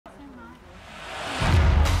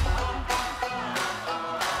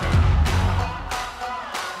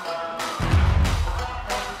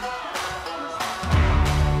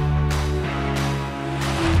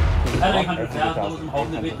$800,000. I'm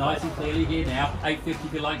holding the bid nice and clearly here now. 850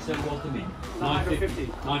 if you like, sir. Welcome in.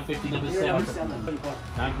 950. 950 number 7.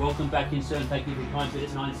 No, welcome back in, sir. And take your behind bid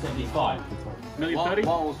at 975.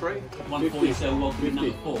 $1,030,000. 140, sir. Welcome in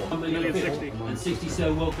number 4. $1,060,000 and 60,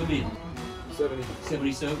 sir. Welcome in.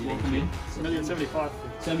 70, sir. Welcome in. $1,075,000.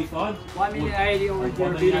 75. 1,080,000 or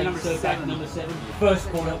 $1,080,000, number sir. 7. Back number 7.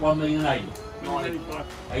 First call at $1,080,000.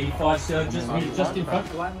 85, sir. Just in front.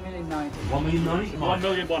 1,090,000. 1,090,000.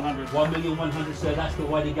 1,100,000. 1,100,000, sir. That's the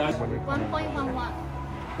way to go. 1.11.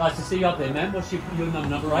 Nice to see you up there, ma'am. What's your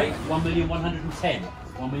number 8? 1,110,000.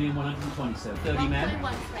 1,120,000, sir. 30, ma'am.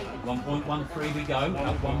 1.13 we go.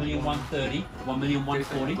 Up 1,130,000.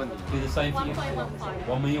 1,140,000. Do the same for you.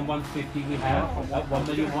 1,150,000 we have. Up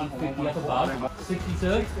 1,150,000 up above. 60,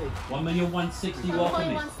 sir. 1,160,000. Welcome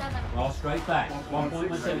in. Roll straight back.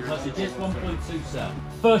 1.17. So I suggest 1.2, sir.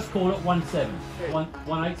 First call at 1.7.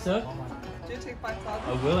 1.8, sir. Do you take 5,000?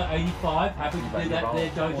 I will at 85. Happy to do that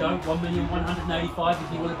there, Jojo. 1,185,000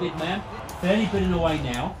 if you want a bid, ma'am. Fairly bidding away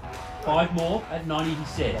now. 5 more at 90, he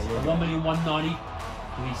says. 1,190,000.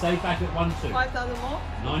 Can we say back at 1.2? 5,000 more?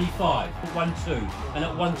 95. 1.2. And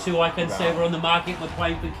at 1.2 I can say we're on the market, we're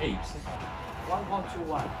playing for keeps.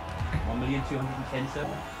 1.21. 1,210,000, sir.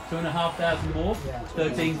 2,500 more.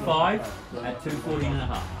 13.5 at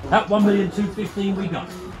 214.5. At 1,215,000 we got.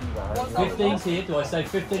 15's here. Do I say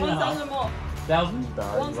 15.5? 1,000 more. 1,000?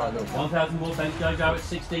 1,000. 1,000 more. Thanks, Jojo. At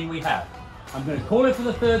 16 we have. I'm going to call it for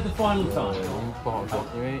the third, the final time.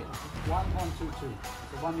 1.22.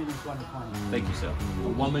 So 1,220,000. Thank you, sir.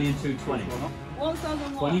 1,220,000.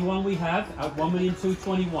 1,000 more. 21 we have at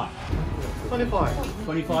 1,221,000. 25.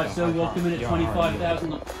 25, sir. Welcome in at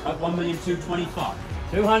 25,000 at 1,225,000.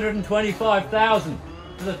 225,000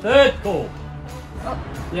 for the third call.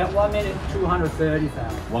 Yeah, 1,230,000.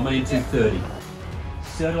 1,230,000.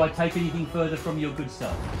 Sir, do I take anything further from your good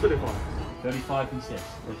self? 35. 35, he says.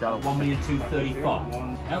 At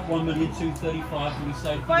 1,235,000. At 1,235,000, can we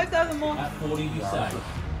say? 5,000 more. At 40, you say.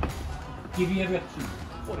 Give you every opportunity.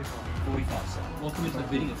 45, sir. Welcome into the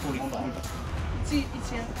bidding at 45. 记以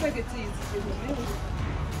前再给自己一次机会，没有，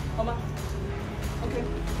好吗 ？Okay.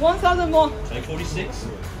 1,000 more. Say 46.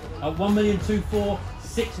 At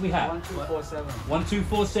 1,246,000 we have. 1,247.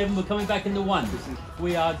 1,247, we're coming back in the ones.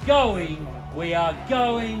 We are going.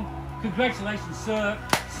 Congratulations, sir.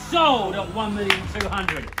 Sold at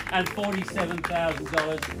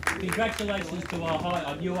 $1,247,000. Congratulations to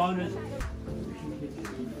our new owners.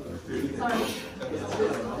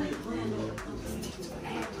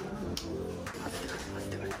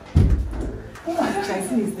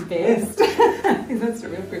 Jason is the best. That's a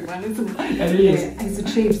real good one, isn't it? It is. Yeah, he's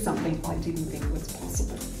achieved something I didn't think was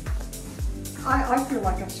possible. I feel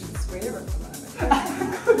like I should swear at the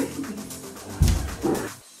moment.